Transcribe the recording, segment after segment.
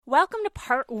Welcome to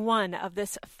part 1 of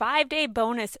this 5-day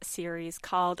bonus series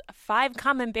called 5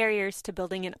 Common Barriers to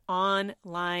Building an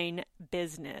Online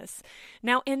Business.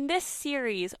 Now, in this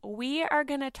series, we are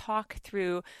going to talk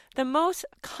through the most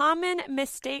common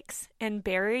mistakes and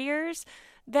barriers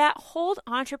that hold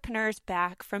entrepreneurs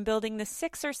back from building the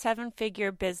 6 or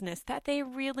 7-figure business that they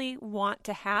really want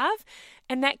to have,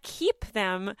 and that keep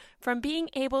them from being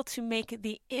able to make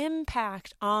the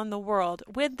impact on the world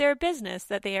with their business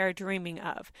that they are dreaming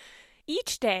of.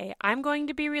 Each day, I'm going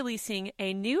to be releasing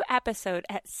a new episode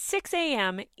at 6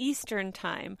 a.m. Eastern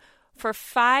Time for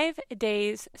 5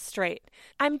 days straight.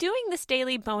 I'm doing this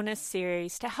daily bonus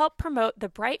series to help promote the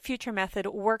Bright Future Method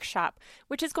workshop,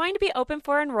 which is going to be open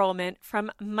for enrollment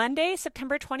from Monday,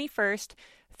 September 21st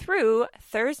through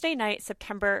Thursday night,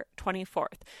 September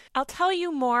 24th. I'll tell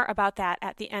you more about that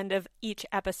at the end of each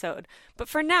episode. But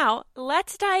for now,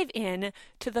 let's dive in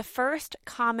to the first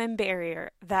common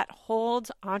barrier that holds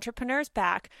entrepreneurs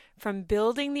back from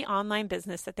building the online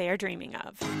business that they are dreaming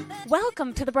of.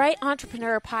 Welcome to the Bright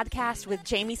Entrepreneur Podcast with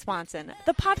Jamie Swanson,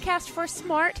 the podcast for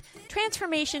smart,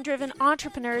 transformation-driven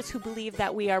entrepreneurs who believe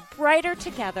that we are brighter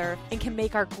together and can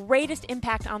make our greatest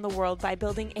impact on the world by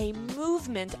building a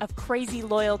movement of crazy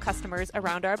loyal customers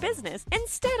around our business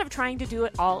instead of trying to do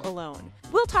it all alone.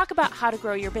 We'll talk about how to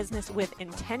grow your business with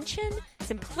intention,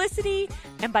 simplicity,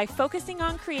 and by focusing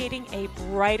on creating a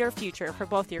brighter future for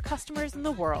both your customers and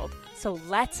the world. So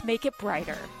let's make it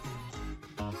brighter.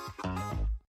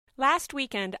 Last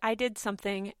weekend, I did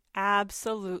something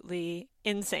absolutely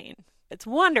insane. It's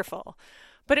wonderful,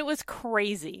 but it was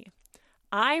crazy.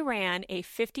 I ran a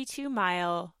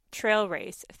 52-mile trail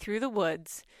race through the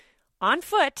woods on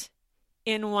foot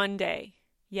in one day.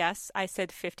 Yes, I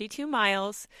said 52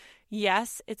 miles.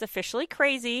 Yes, it's officially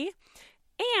crazy.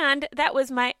 And that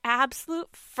was my absolute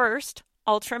first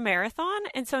ultra marathon.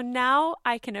 And so now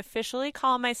I can officially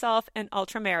call myself an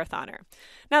ultra marathoner.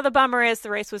 Now, the bummer is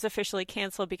the race was officially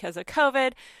canceled because of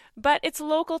COVID, but it's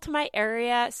local to my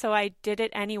area, so I did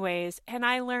it anyways. And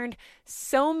I learned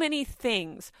so many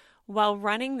things while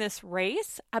running this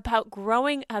race about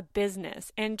growing a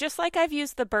business. And just like I've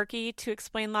used the Berkey to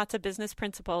explain lots of business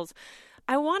principles,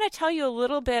 I want to tell you a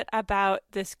little bit about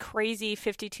this crazy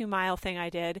 52-mile thing I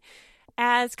did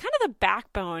as kind of the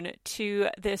backbone to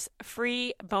this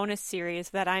free bonus series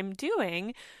that I'm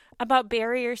doing about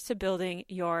barriers to building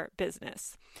your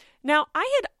business. Now,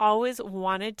 I had always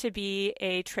wanted to be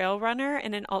a trail runner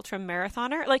and an ultra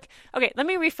marathoner. Okay, let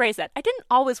me rephrase that. I didn't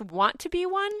always want to be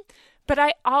one, but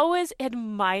I always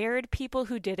admired people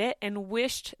who did it and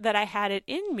wished that I had it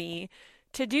in me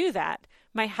to do that.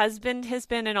 My husband has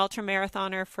been an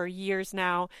ultramarathoner for years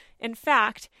now. In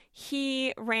fact,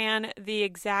 he ran the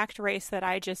exact race that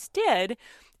I just did,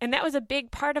 and that was a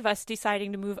big part of us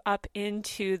deciding to move up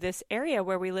into this area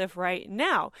where we live right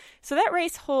now. So that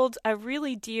race holds a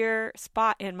really dear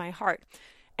spot in my heart.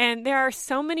 And there are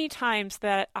so many times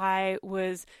that I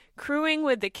was crewing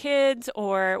with the kids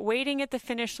or waiting at the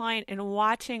finish line and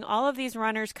watching all of these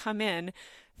runners come in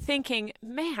thinking,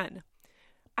 man,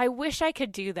 I wish I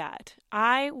could do that.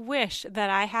 I wish that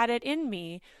I had it in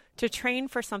me to train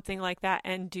for something like that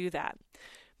and do that.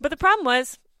 But the problem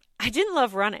was I didn't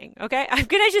love running, okay? I'm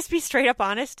going to just be straight up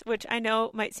honest, which I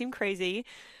know might seem crazy.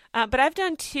 But I've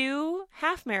done 2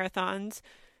 half marathons,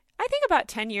 I think about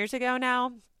 10 years ago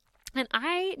now, and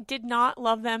I did not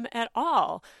love them at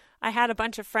all. I had a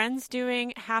bunch of friends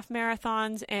doing half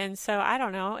marathons, and so I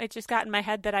don't know, it just got in my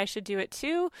head that I should do it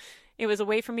too. It was a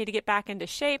way for me to get back into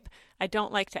shape. I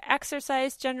don't like to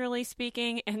exercise, generally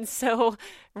speaking, and so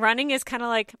running is kind of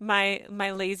like my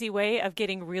lazy way of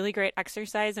getting really great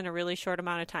exercise in a really short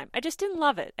amount of time. I just didn't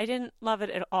love it. I didn't love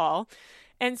it at all.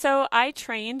 And so I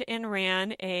trained and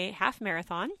ran a half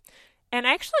marathon. And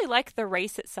I actually liked the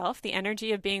race itself. The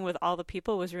energy of being with all the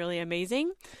people was really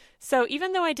amazing. So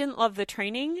even though I didn't love the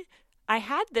training, I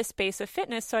had this base of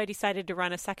fitness, so I decided to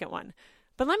run a second one.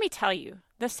 But let me tell you,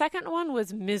 the second one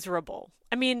was miserable.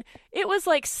 I mean, it was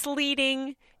like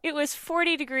sleeting. It was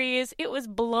 40 degrees. It was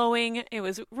blowing. It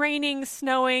was raining,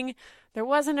 snowing. There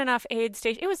wasn't enough aid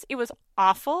station. It was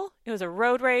awful. It was a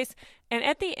road race. And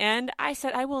at the end, I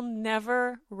said, I will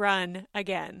never run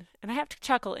again. And I have to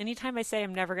chuckle. Anytime I say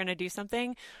I'm never going to do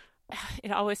something,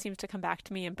 it always seems to come back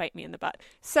to me and bite me in the butt.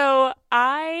 So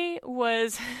I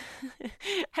was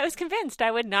convinced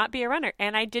I would not be a runner,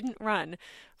 and I didn't run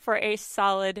for a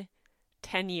solid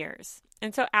 10 years.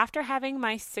 And so after having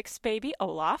my 6th baby,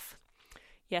 Olaf,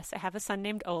 yes, I have a son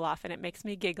named Olaf, and it makes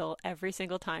me giggle every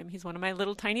single time. He's one of my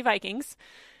little tiny Vikings.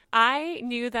 I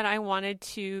knew that I wanted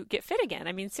to get fit again.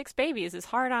 I mean, 6 babies is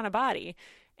hard on a body.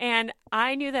 And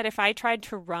I knew that if I tried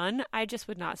to run, I just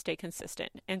would not stay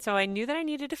consistent. And so I knew that I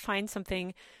needed to find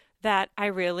something that I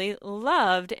really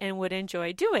loved and would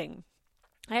enjoy doing.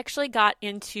 I actually got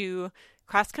into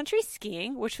cross country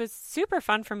skiing, which was super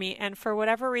fun for me, and for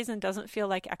whatever reason doesn't feel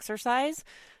like exercise.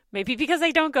 Maybe because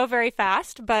I don't go very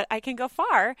fast, but I can go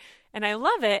far and I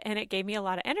love it, and it gave me a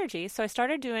lot of energy. So I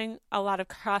started doing a lot of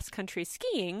cross country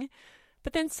skiing,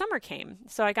 but then summer came.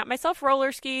 So I got myself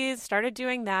roller skis, started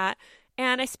doing that,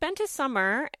 and I spent a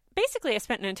summer, basically I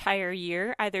spent an entire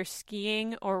year either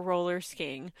skiing or roller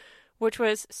skiing, which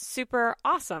was super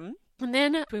awesome. And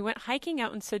then we went hiking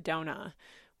out in Sedona.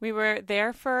 We were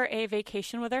there for a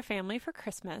vacation with our family for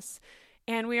Christmas,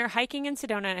 and we were hiking in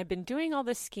Sedona, and I've been doing all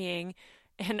this skiing,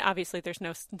 and obviously there's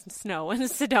no snow in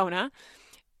Sedona.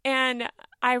 And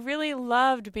I really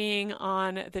loved being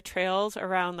on the trails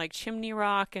around like Chimney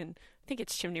Rock, and I think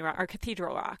it's Chimney Rock or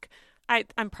Cathedral Rock.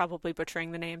 I'm probably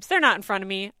butchering the names. They're not in front of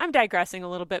me. I'm digressing a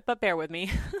little bit, but bear with me.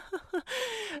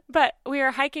 But we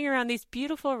were hiking around these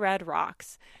beautiful red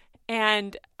rocks,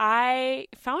 and I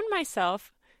found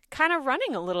myself kind of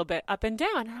running a little bit up and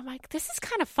down. And I'm like, this is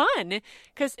kind of fun,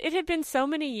 because it had been so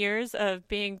many years of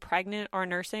being pregnant or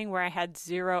nursing where I had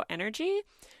zero energy.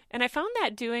 And I found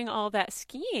that doing all that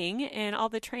skiing and all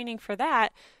the training for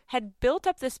that had built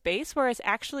up this base where I was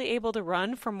actually able to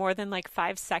run for more than like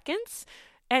 5 seconds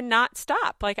and not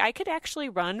stop. Like I could actually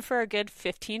run for a good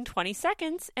 15, 20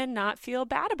 seconds and not feel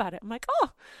bad about it. I'm like,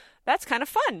 oh, that's kind of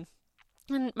fun.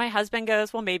 And my husband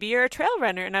goes, well, maybe you're a trail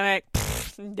runner. And I'm like,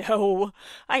 no,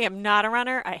 I am not a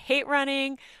runner. I hate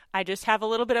running. I just have a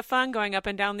little bit of fun going up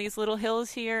and down these little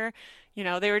hills here. You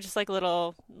know, they were just like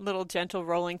little gentle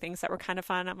rolling things that were kind of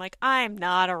fun. I'm like, I'm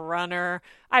not a runner.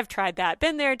 I've tried that,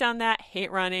 been there, done that,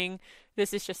 hate running.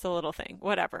 This is just a little thing,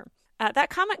 whatever. That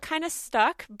comment kind of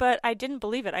stuck, but I didn't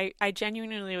believe it. I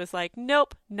genuinely was like,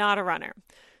 nope, not a runner.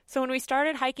 So when we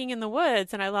started hiking in the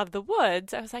woods, and I love the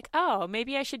woods, I was like, oh,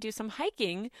 maybe I should do some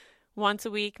hiking once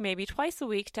a week, maybe twice a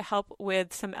week, to help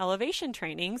with some elevation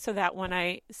training so that when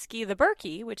I ski the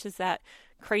Birkie, which is that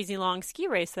crazy long ski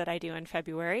race that I do in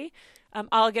February,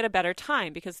 I'll get a better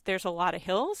time because there's a lot of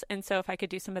hills. And so if I could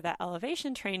do some of that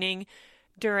elevation training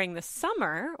during the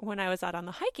summer when I was out on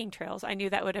the hiking trails, I knew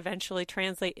that would eventually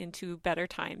translate into better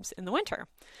times in the winter.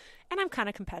 And I'm kind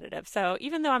of competitive. So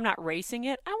even though I'm not racing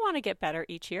it, I want to get better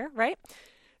each year, right?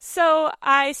 So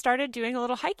I started doing a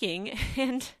little hiking,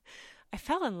 and I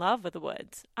fell in love with the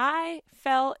woods. I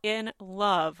fell in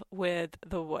love with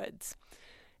the woods.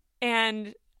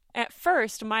 And at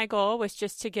first, my goal was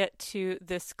just to get to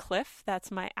this cliff.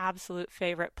 That's my absolute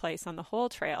favorite place on the whole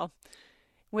trail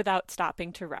without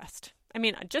stopping to rest. I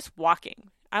mean, just walking.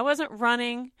 I wasn't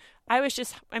running.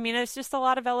 It's just a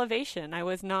lot of elevation. I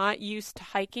was not used to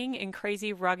hiking in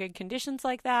crazy rugged conditions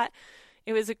like that.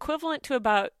 It was equivalent to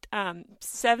about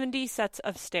 70 sets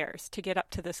of stairs to get up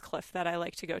to this cliff that I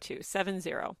like to go to, 70.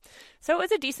 So it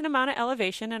was a decent amount of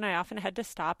elevation, and I often had to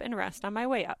stop and rest on my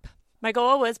way up. My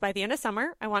goal was by the end of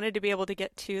summer, I wanted to be able to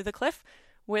get to the cliff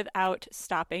without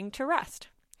stopping to rest.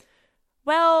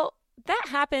 Well, that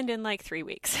happened in like 3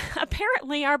 weeks.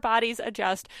 Apparently, our bodies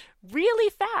adjust really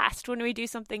fast when we do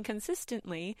something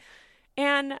consistently.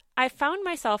 And I found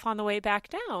myself on the way back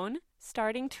down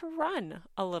starting to run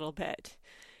a little bit.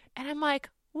 And I'm like,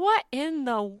 what in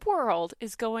the world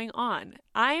is going on?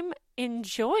 I'm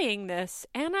enjoying this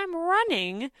and I'm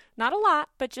running, not a lot,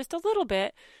 but just a little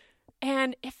bit.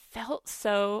 And it felt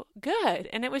so good.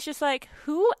 And it was just like,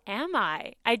 who am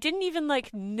I? I didn't even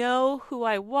know who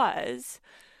I was.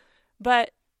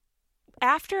 But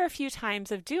after a few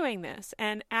times of doing this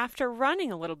and after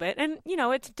running a little bit, and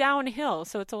it's downhill,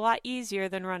 so it's a lot easier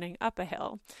than running up a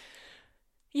hill.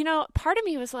 Part of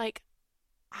me was like,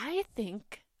 I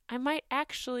think I might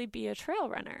actually be a trail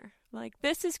runner. Like,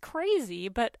 this is crazy,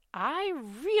 but I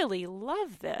really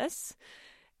love this.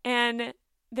 And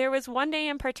there was one day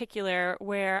in particular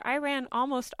where I ran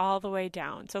almost all the way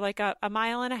down. So like a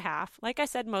mile and a half, like I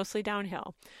said, mostly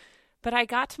downhill. But I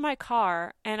got to my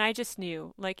car and I just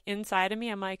knew, inside of me,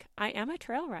 I'm like, I am a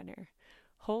trail runner.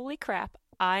 Holy crap,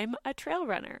 I'm a trail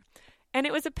runner. And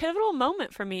it was a pivotal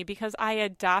moment for me because I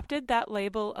adopted that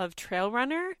label of trail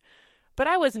runner, but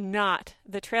I was not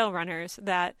the trail runners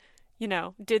that,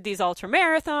 did these ultra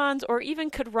marathons or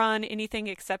even could run anything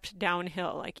except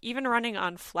downhill, even running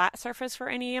on flat surface for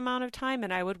any amount of time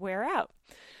and I would wear out.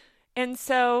 And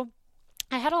so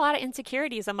I had a lot of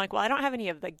insecurities. I'm like, well, I don't have any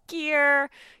of the gear.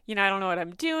 I don't know what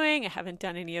I'm doing. I haven't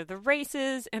done any of the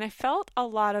races. And I felt a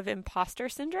lot of imposter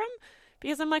syndrome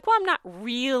because I'm like, well, I'm not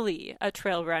really a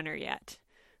trail runner yet.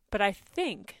 But I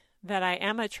think that I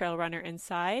am a trail runner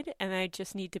inside and I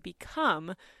just need to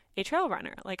become a trail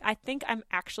runner. Like, I think I'm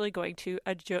actually going to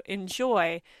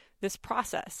enjoy this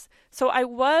process. So I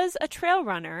was a trail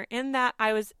runner in that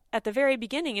I was at the very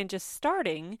beginning and just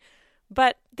starting,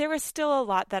 but there was still a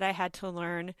lot that I had to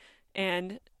learn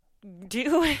and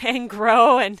do and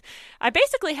grow. And I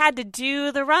basically had to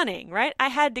do the running, right? I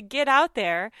had to get out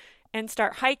there and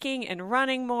start hiking and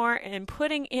running more and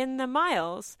putting in the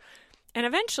miles. And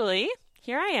eventually,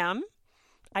 here I am,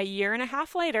 a year and a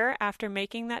half later, after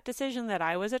making that decision that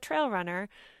I was a trail runner,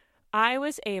 I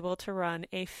was able to run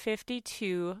a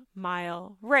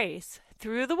 52-mile race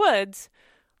through the woods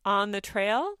on the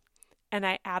trail, and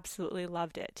I absolutely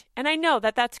loved it. And I know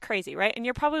that that's crazy, right? And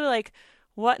you're probably like,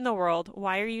 what in the world?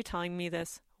 Why are you telling me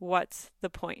this? What's the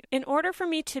point? In order for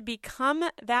me to become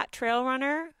that trail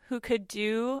runner who could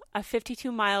do a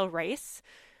 52-mile race,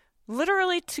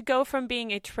 literally to go from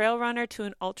being a trail runner to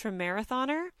an ultra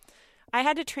marathoner, I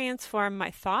had to transform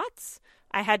my thoughts,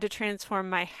 I had to transform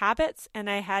my habits, and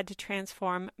I had to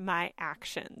transform my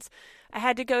actions. I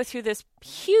had to go through this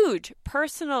huge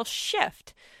personal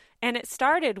shift, and it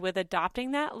started with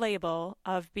adopting that label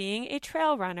of being a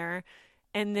trail runner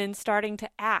and then starting to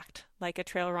act like a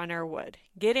trail runner would.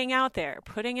 Getting out there,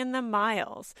 putting in the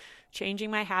miles,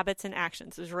 changing my habits and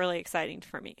actions was really exciting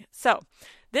for me. So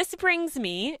this brings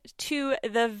me to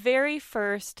the very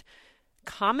first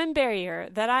common barrier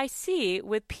that I see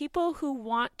with people who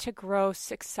want to grow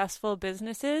successful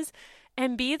businesses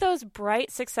and be those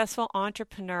bright, successful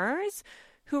entrepreneurs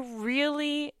who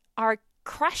really are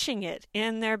crushing it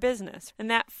in their business.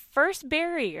 And that first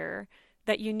barrier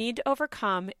that you need to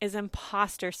overcome is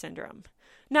imposter syndrome.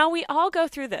 Now, we all go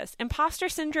through this. Imposter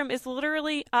syndrome is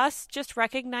literally us just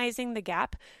recognizing the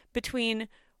gap between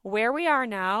where we are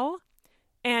now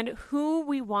and who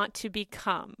we want to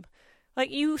become. Like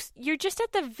you're just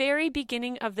at the very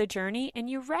beginning of the journey and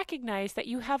you recognize that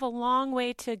you have a long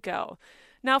way to go.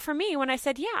 Now, for me, when I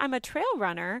said, yeah, I'm a trail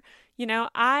runner,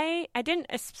 I didn't,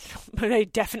 but I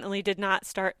definitely did not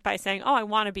start by saying, oh, I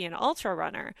want to be an ultra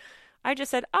runner. I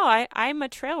just said, oh, I'm a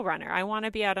trail runner. I want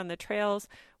to be out on the trails,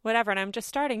 whatever. And I'm just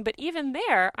starting. But even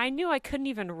there, I knew I couldn't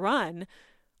even run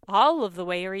all of the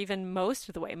way or even most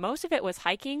of the way. Most of it was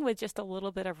hiking with just a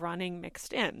little bit of running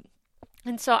mixed in.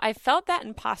 And so I felt that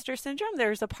imposter syndrome.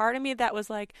 There's a part of me that was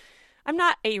like, I'm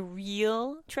not a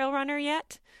real trail runner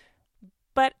yet.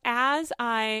 But as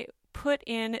I put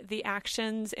in the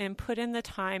actions and put in the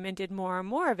time and did more and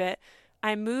more of it,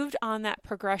 I moved on that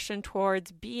progression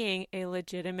towards being a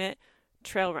legitimate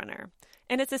trail runner.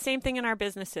 And it's the same thing in our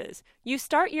businesses. You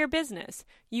start your business.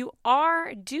 You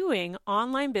are doing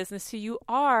online business, so you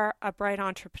are a bright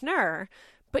entrepreneur.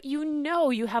 But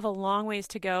you have a long ways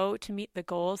to go to meet the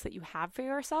goals that you have for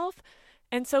yourself.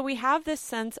 And so we have this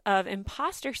sense of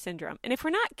imposter syndrome. And if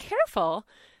we're not careful,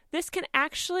 this can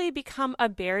actually become a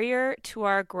barrier to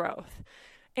our growth.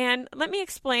 And let me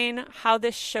explain how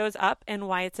this shows up and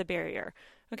why it's a barrier.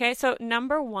 Okay, so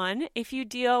number one, if you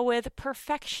deal with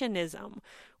perfectionism,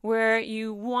 where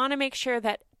you want to make sure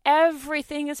that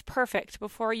everything is perfect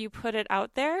before you put it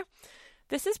out there,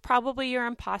 this is probably your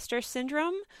imposter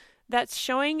syndrome that's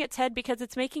showing its head because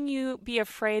it's making you be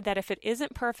afraid that if it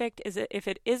isn't perfect, if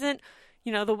it isn't,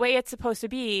 the way it's supposed to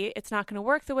be, it's not going to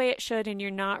work the way it should, and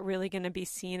you're not really going to be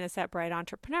seen as that bright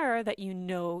entrepreneur that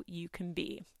you can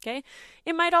be, okay?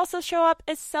 It might also show up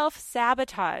as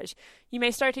self-sabotage. You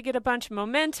may start to get a bunch of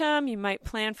momentum, you might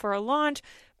plan for a launch,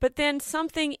 but then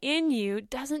something in you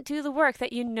doesn't do the work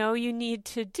that you need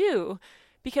to do.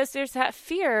 Because there's that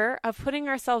fear of putting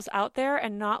ourselves out there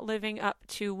and not living up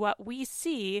to what we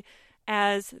see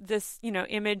as this,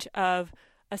 image of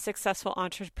a successful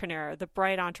entrepreneur, the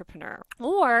bright entrepreneur.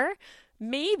 Or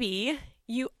maybe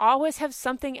you always have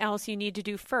something else you need to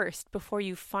do first before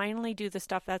you finally do the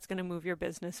stuff that's going to move your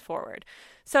business forward.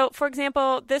 So, for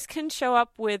example, this can show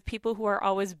up with people who are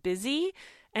always busy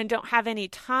and don't have any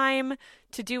time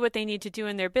to do what they need to do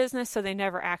in their business, so they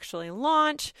never actually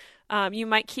launch. You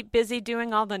might keep busy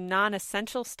doing all the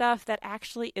non-essential stuff that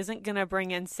actually isn't going to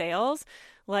bring in sales,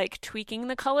 like tweaking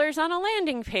the colors on a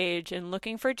landing page and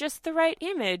looking for just the right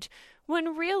image,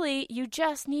 when really you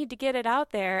just need to get it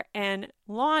out there and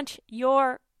launch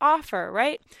your offer,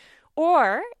 right?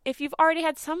 Or if you've already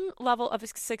had some level of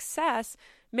success,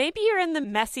 maybe you're in the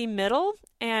messy middle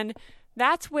and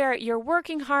that's where you're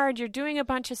working hard, you're doing a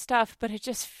bunch of stuff, but it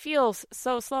just feels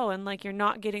so slow and like you're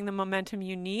not getting the momentum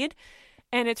you need.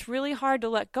 And it's really hard to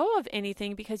let go of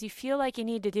anything because you feel like you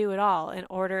need to do it all in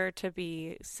order to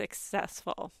be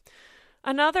successful.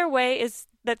 Another way is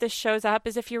that this shows up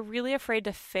is if you're really afraid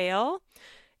to fail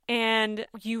and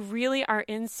you really are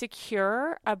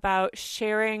insecure about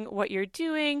sharing what you're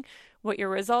doing what your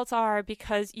results are,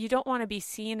 because you don't want to be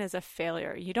seen as a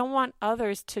failure. You don't want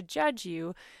others to judge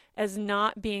you as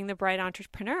not being the bright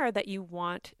entrepreneur that you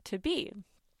want to be.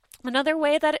 Another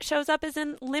way that it shows up is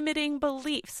in limiting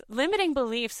beliefs. Limiting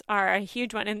beliefs are a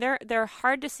huge one, and they're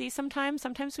hard to see sometimes.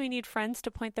 Sometimes we need friends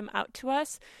to point them out to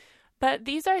us. But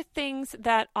these are things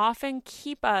that often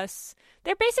keep us,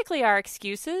 they're basically our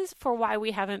excuses for why we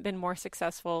haven't been more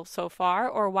successful so far,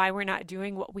 or why we're not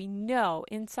doing what we know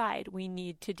inside we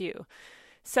need to do.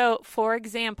 So, for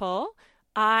example,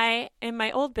 in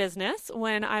my old business,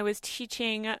 when I was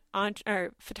teaching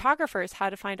photographers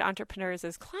how to find entrepreneurs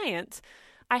as clients,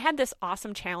 I had this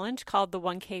awesome challenge called the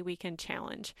 1K Weekend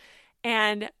Challenge.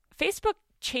 And Facebook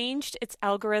changed its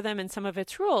algorithm and some of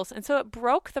its rules. And so it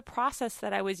broke the process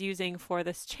that I was using for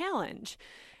this challenge.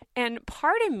 And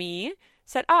part of me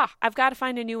said, I've got to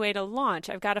find a new way to launch.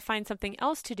 I've got to find something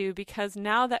else to do, because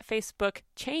now that Facebook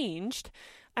changed,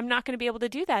 I'm not going to be able to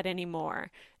do that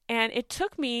anymore. And it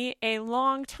took me a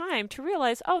long time to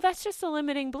realize, that's just a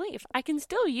limiting belief. I can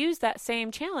still use that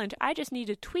same challenge. I just need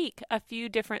to tweak a few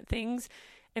different things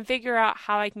and figure out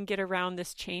how I can get around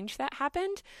this change that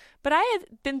happened. But I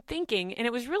had been thinking, and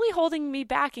it was really holding me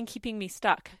back and keeping me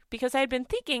stuck, because I had been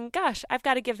thinking, gosh, I've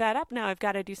got to give that up now. I've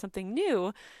got to do something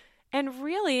new. And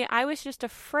really, I was just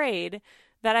afraid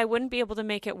that I wouldn't be able to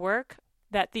make it work,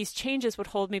 that these changes would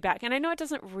hold me back. And I know it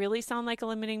doesn't really sound like a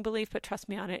limiting belief, but trust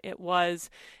me on it, it was.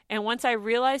 And once I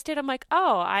realized it, I'm like,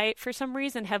 I, for some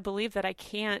reason, have believed that I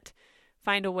can't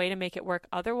find a way to make it work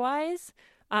otherwise.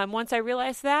 Once I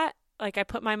realized that, I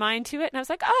put my mind to it, and I was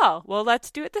like,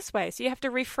 let's do it this way. So you have to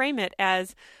reframe it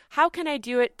as, how can I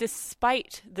do it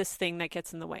despite this thing that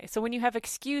gets in the way? So when you have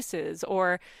excuses,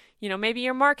 or, maybe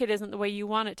your market isn't the way you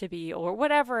want it to be, or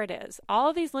whatever it is, all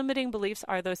of these limiting beliefs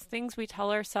are those things we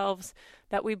tell ourselves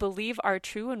that we believe are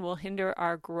true and will hinder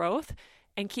our growth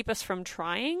and keep us from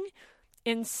trying,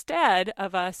 instead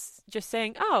of us just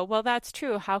saying, that's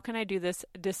true. How can I do this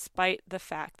despite the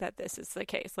fact that this is the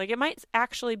case? It might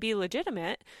actually be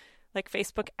legitimate.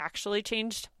 Facebook actually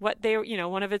changed what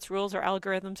one of its rules or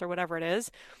algorithms or whatever it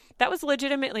is. That was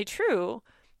legitimately true,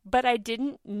 but I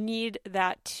didn't need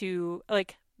that to,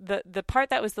 the part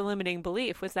that was the limiting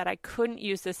belief was that I couldn't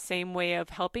use the same way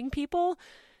of helping people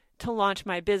to launch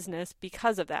my business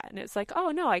because of that. And it's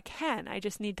no, I can. I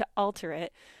just need to alter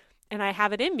it. And I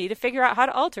have it in me to figure out how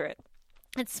to alter it.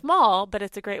 It's small, but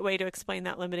it's a great way to explain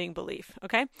that limiting belief.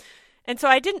 Okay. And so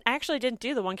I didn't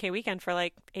do the 1K weekend for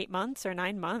 8 months or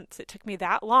 9 months. It took me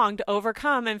that long to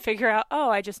overcome and figure out,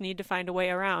 I just need to find a way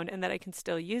around, and that I can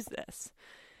still use this.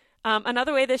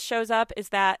 Another way this shows up is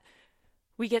that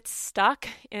we get stuck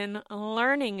in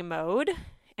learning mode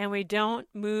and we don't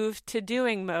move to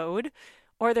doing mode,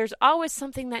 or there's always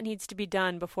something that needs to be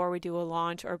done before we do a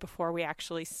launch or before we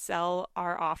actually sell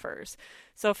our offers.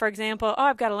 So for example,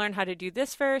 I've got to learn how to do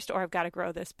this first, or I've got to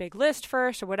grow this big list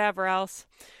first, or whatever else.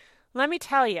 Let me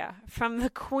tell you, from the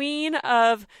queen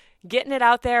of getting it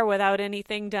out there without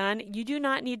anything done, you do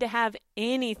not need to have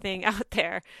anything out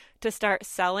there to start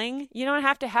selling. You don't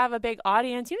have to have a big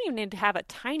audience. You don't even need to have a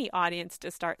tiny audience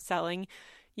to start selling.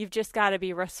 You've just got to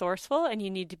be resourceful, and you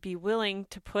need to be willing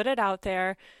to put it out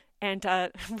there and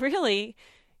really,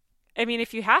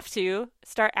 if you have to,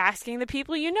 start asking the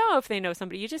people if they know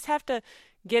somebody. You just have to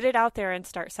get it out there and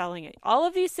start selling it. All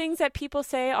of these things that people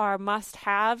say are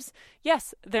must-haves,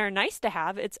 yes, they're nice to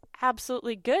have. It's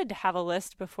absolutely good to have a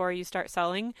list before you start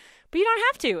selling, but you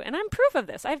don't have to. And I'm proof of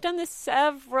this. I've done this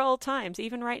several times,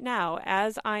 even right now,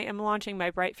 as I am launching my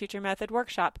Bright Future Method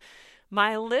workshop.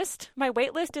 My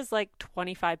wait list is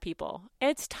 25 people.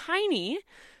 It's tiny,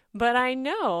 but I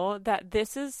know that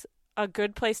this is a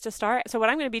good place to start. So what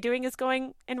I'm going to be doing is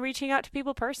going and reaching out to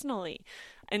people personally.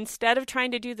 Instead of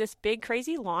trying to do this big,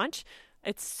 crazy launch,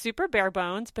 it's super bare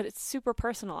bones, but it's super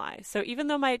personalized. So even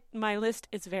though my list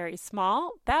is very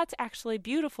small, that's actually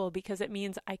beautiful, because it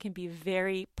means I can be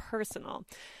very personal.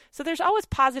 So there's always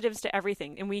positives to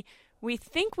everything. And we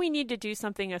think we need to do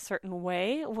something a certain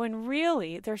way, when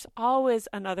really there's always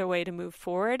another way to move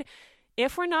forward,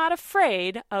 if we're not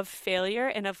afraid of failure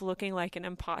and of looking like an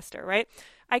imposter, right?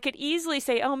 I could easily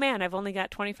say, oh man, I've only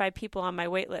got 25 people on my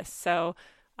wait list, so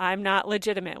I'm not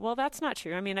legitimate. Well, that's not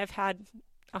true. I've had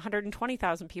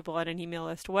 120,000 people on an email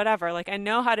list, whatever. I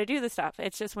know how to do this stuff.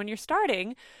 It's just when you're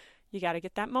starting, you got to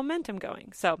get that momentum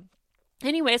going. So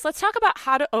anyways, let's talk about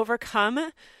how to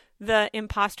overcome the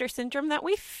imposter syndrome that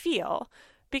we feel,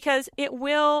 because it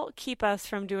will keep us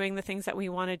from doing the things that we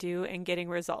want to do and getting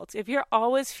results. If you're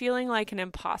always feeling like an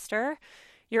imposter,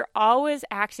 you're always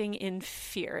acting in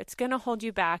fear. It's going to hold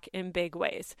you back in big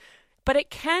ways. But it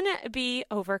can be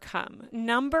overcome.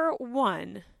 Number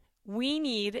one, we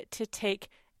need to take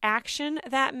action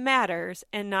that matters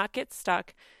and not get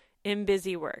stuck in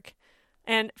busy work.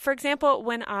 And for example,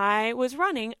 when I was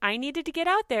running, I needed to get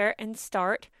out there and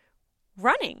start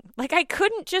running. Like I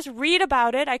couldn't just read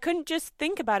about it. I couldn't just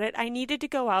think about it. I needed to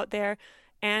go out there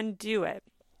and do it.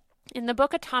 In the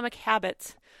book Atomic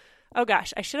Habits, oh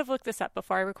gosh, I should have looked this up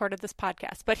before I recorded this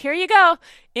podcast, but here you go.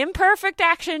 Imperfect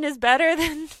action is better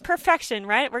than perfection,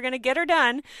 right? We're going to get her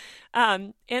done.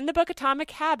 In the book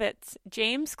Atomic Habits,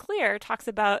 James Clear talks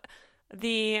about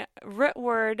the root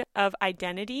word of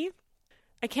identity.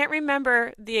 I can't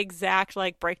remember the exact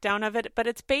breakdown of it, but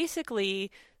it's basically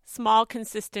small,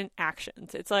 consistent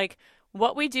actions. It's like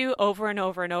what we do over and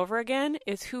over and over again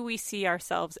is who we see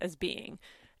ourselves as being.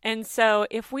 And so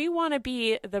if we want to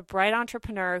be the bright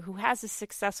entrepreneur who has a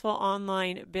successful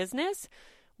online business,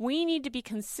 we need to be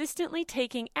consistently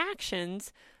taking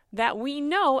actions that we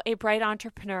know a bright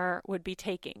entrepreneur would be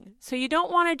taking. So you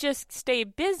don't want to just stay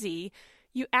busy.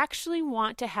 You actually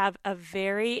want to have a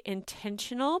very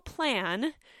intentional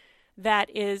plan that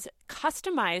is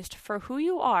customized for who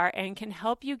you are and can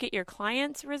help you get your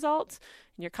clients' results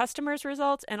and your customers'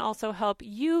 results and also help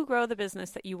you grow the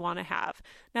business that you want to have.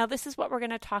 Now, this is what we're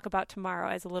going to talk about tomorrow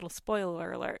as a little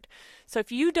spoiler alert. So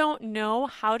if you don't know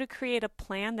how to create a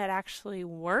plan that actually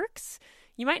works,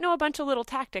 you might know a bunch of little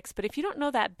tactics, but if you don't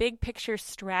know that big picture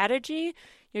strategy,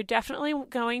 you're definitely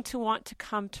going to want to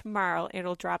come tomorrow.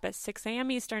 It'll drop at 6 a.m.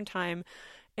 Eastern Time.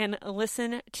 And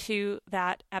listen to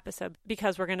that episode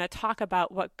because we're going to talk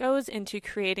about what goes into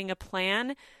creating a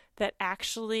plan that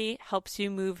actually helps you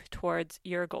move towards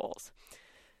your goals.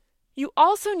 You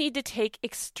also need to take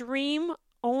extreme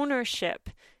ownership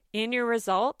in your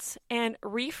results and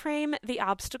reframe the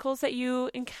obstacles that you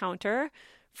encounter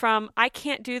from I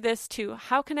can't do this to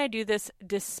how can I do this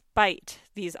despite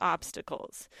these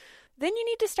obstacles. Then you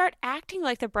need to start acting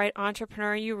like the bright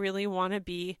entrepreneur you really want to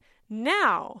be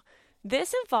now.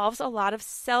 This involves a lot of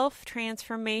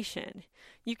self-transformation.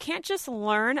 You can't just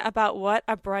learn about what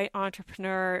a bright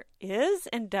entrepreneur is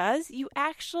and does. You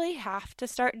actually have to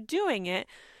start doing it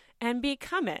and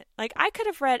become it. I could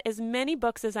have read as many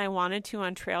books as I wanted to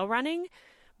on trail running,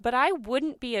 but I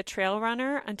wouldn't be a trail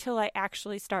runner until I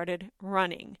actually started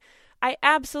running. I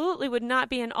absolutely would not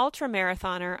be an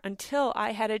ultramarathoner until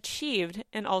I had achieved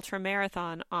an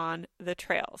ultramarathon on the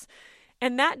trails.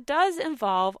 And that does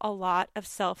involve a lot of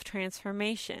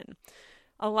self-transformation.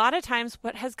 A lot of times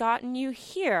what has gotten you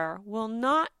here will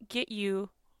not get you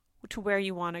to where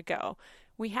you want to go.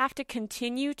 We have to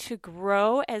continue to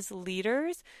grow as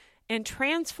leaders and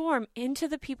transform into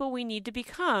the people we need to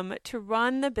become to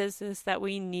run the business that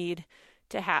we need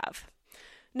to have.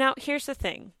 Now, here's the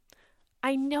thing.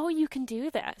 I know you can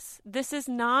do this. This is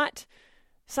not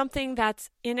something that's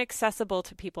inaccessible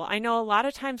to people. I know a lot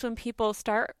of times when people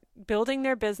start building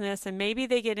their business and maybe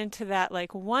they get into that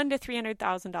 $100,000 to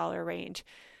 $300,000 range,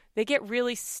 they get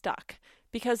really stuck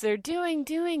because they're doing,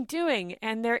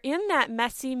 and they're in that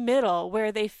messy middle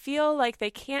where they feel like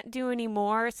they can't do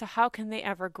anymore. So how can they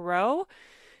ever grow?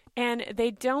 And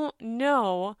they don't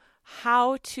know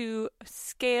how to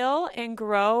scale and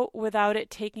grow without it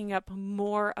taking up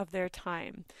more of their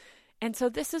time. And so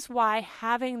this is why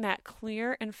having that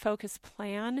clear and focused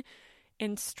plan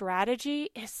and strategy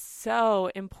is so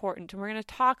important. And we're going to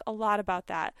talk a lot about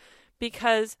that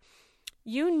because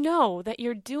you know that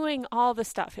you're doing all the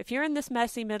stuff. If you're in this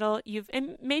messy middle,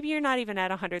 and maybe you're not even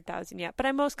at 100,000 yet, but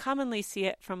I most commonly see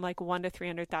it from $100,000 to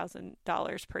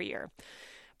 $300,000 per year.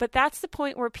 But that's the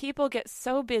point where people get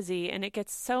so busy and it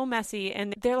gets so messy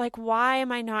and they're like, why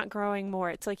am I not growing more?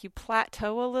 It's like you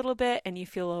plateau a little bit and you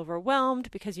feel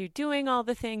overwhelmed because you're doing all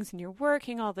the things and you're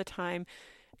working all the time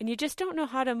and you just don't know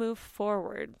how to move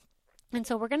forward. And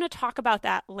so we're going to talk about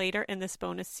that later in this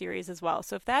bonus series as well.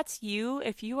 So if that's you,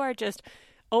 if you are just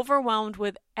overwhelmed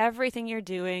with everything you're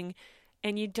doing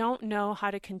and you don't know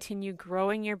how to continue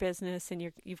growing your business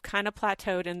and you've kind of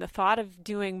plateaued and the thought of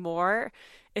doing more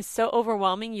is so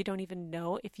overwhelming you don't even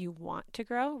know if you want to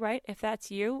grow, right? If that's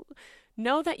you,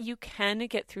 know that you can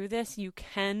get through this, you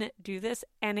can do this,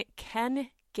 and it can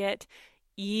get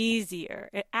easier.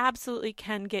 It absolutely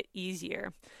can get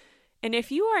easier. And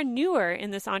if you are newer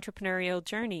in this entrepreneurial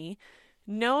journey,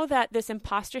 know that this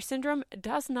imposter syndrome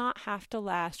does not have to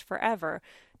last forever.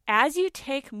 As you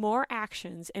take more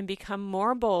actions and become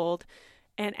more bold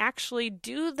and actually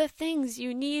do the things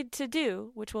you need to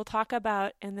do, which we'll talk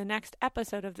about in the next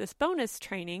episode of this bonus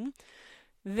training,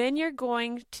 then you're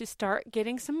going to start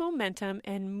getting some momentum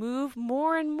and move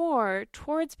more and more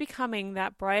towards becoming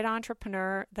that bright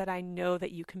entrepreneur that I know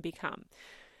that you can become.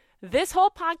 This whole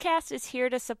podcast is here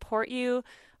to support you.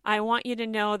 I want you to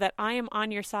know that I am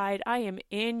on your side. I am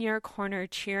in your corner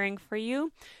cheering for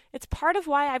you. It's part of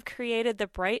why I've created the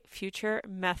Bright Future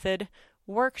Method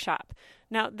workshop.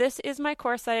 Now, this is my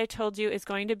course that I told you is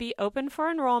going to be open for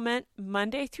enrollment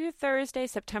Monday through Thursday,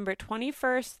 September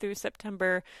 21st through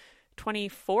September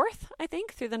 24th, I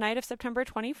think, through the night of September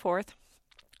 24th.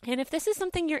 And if this is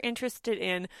something you're interested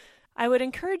in, I would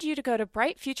encourage you to go to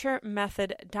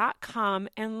brightfuturemethod.com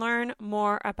and learn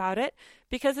more about it,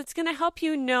 because it's going to help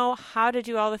you know how to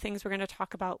do all the things we're going to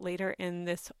talk about later in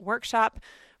this workshop.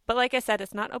 But like I said,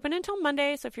 it's not open until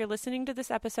Monday, so if you're listening to this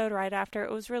episode right after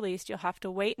it was released, you'll have to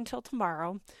wait until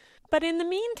tomorrow. But in the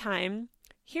meantime,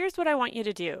 here's what I want you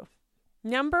to do.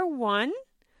 Number 1,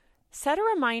 set a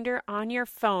reminder on your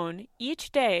phone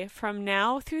each day from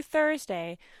now through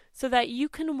Thursday so that you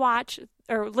can watch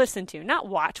or listen to, not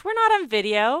watch, we're not on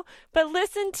video, but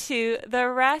listen to the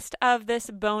rest of this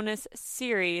bonus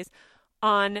series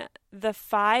on the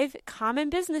 5 common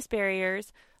business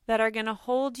barriers that are going to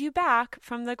hold you back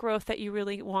from the growth that you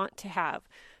really want to have.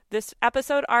 This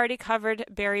episode already covered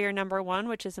barrier number 1,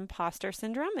 which is imposter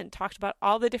syndrome, and talked about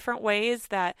all the different ways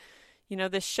that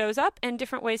this shows up and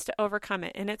different ways to overcome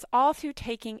it. And it's all through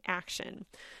taking action.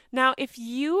 Now, if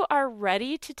you are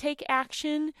ready to take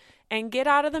action and get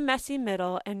out of the messy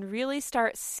middle and really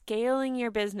start scaling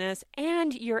your business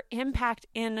and your impact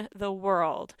in the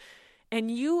world,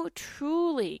 and you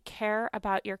truly care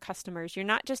about your customers, you're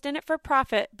not just in it for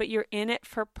profit, but you're in it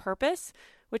for purpose,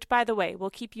 which, by the way, will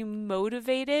keep you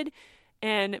motivated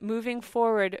and moving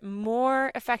forward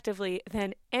more effectively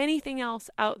than anything else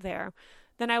out there,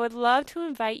 then I would love to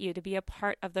invite you to be a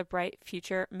part of the Bright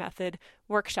Future Method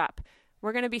workshop.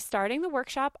 We're going to be starting the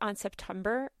workshop on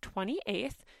September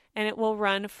 28th, and it will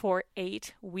run for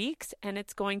 8 weeks, and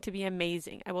it's going to be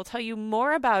amazing. I will tell you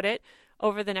more about it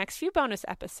over the next few bonus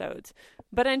episodes.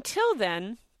 But until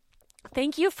then,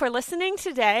 thank you for listening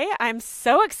today. I'm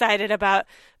so excited about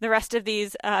the rest of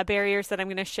these barriers that I'm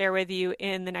going to share with you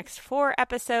in the next 4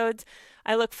 episodes.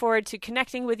 I look forward to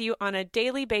connecting with you on a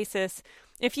daily basis.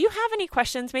 If you have any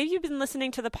questions, maybe you've been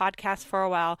listening to the podcast for a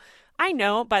while. I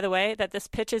know, by the way, that this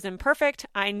pitch is imperfect.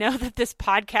 I know that this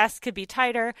podcast could be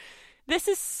tighter. This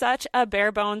is such a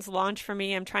bare bones launch for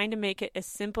me. I'm trying to make it as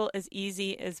simple, as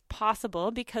easy as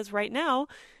possible, because right now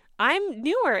I'm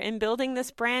newer in building this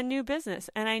brand new business,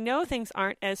 and I know things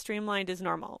aren't as streamlined as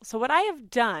normal. So what I have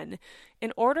done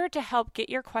in order to help get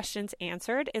your questions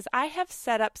answered is I have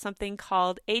set up something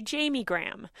called a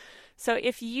Jamiegram. So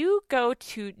if you go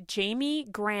to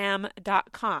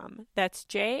jamiegram.com, that's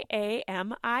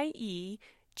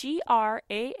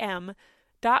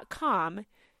JAMIEGRAM.com,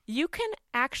 you can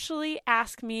actually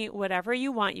ask me whatever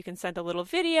you want. You can send a little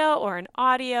video or an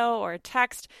audio or a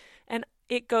text, and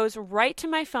it goes right to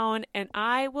my phone, and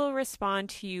I will respond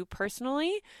to you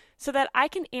personally so that I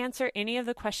can answer any of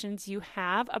the questions you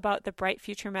have about the Bright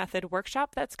Future Method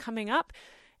workshop that's coming up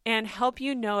and help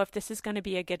you know if this is going to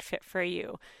be a good fit for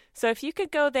you. So if you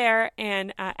could go there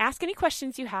and ask any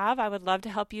questions you have, I would love to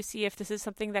help you see if this is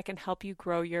something that can help you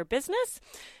grow your business.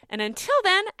 And until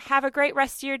then, have a great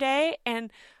rest of your day,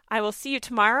 and I will see you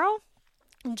tomorrow.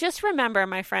 Just remember,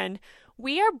 my friend,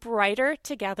 we are brighter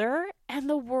together, and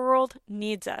the world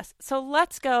needs us. So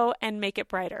let's go and make it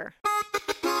brighter.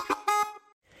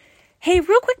 Hey,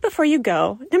 real quick before you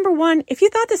go, number 1, if you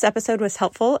thought this episode was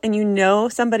helpful and you know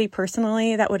somebody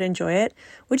personally that would enjoy it,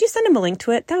 would you send them a link to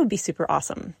it? That would be super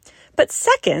awesome. But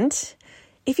second,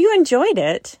 if you enjoyed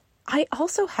it, I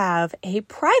also have a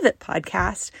private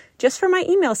podcast just for my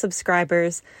email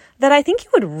subscribers that I think you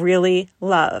would really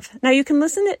love. Now, you can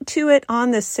listen to it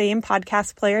on the same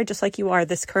podcast player, just like you are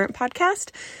this current podcast,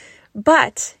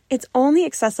 but it's only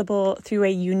accessible through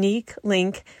a unique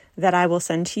link that I will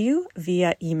send to you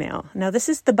via email. Now, this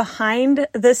is the behind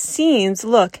the scenes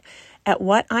look at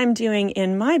what I'm doing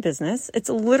in my business. It's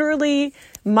literally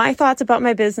my thoughts about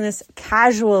my business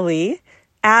casually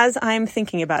as I'm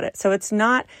thinking about it. So it's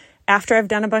not after I've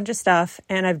done a bunch of stuff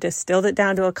and I've distilled it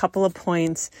down to a couple of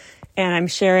points and I'm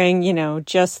sharing,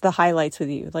 just the highlights with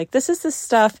you. Like, this is the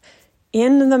stuff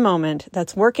in the moment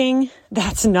that's working,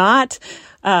 that's not.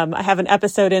 I have an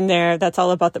episode in there that's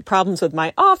all about the problems with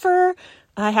my offer.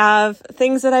 I have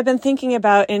things that I've been thinking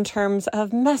about in terms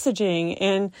of messaging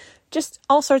and just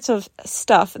all sorts of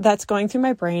stuff that's going through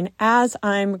my brain as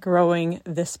I'm growing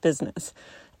this business.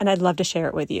 And I'd love to share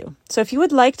it with you. So if you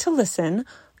would like to listen,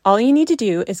 all you need to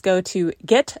do is go to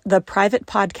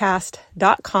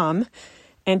gettheprivatepodcast.com,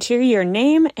 enter your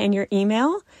name and your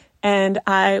email, and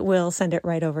I will send it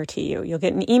right over to you. You'll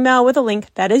get an email with a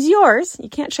link that is yours. You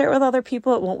can't share it with other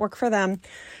people. It won't work for them,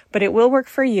 but it will work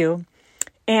for you.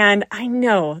 And I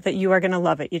know that you are going to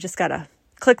love it. You just got to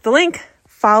click the link,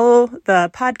 follow the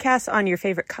podcast on your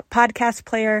favorite podcast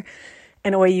player,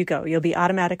 and away you go. You'll be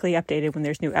automatically updated when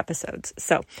there's new episodes.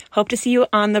 So hope to see you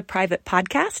on the private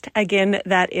podcast. Again,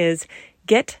 that is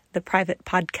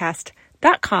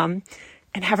gettheprivatepodcast.com.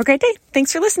 And have a great day.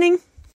 Thanks for listening.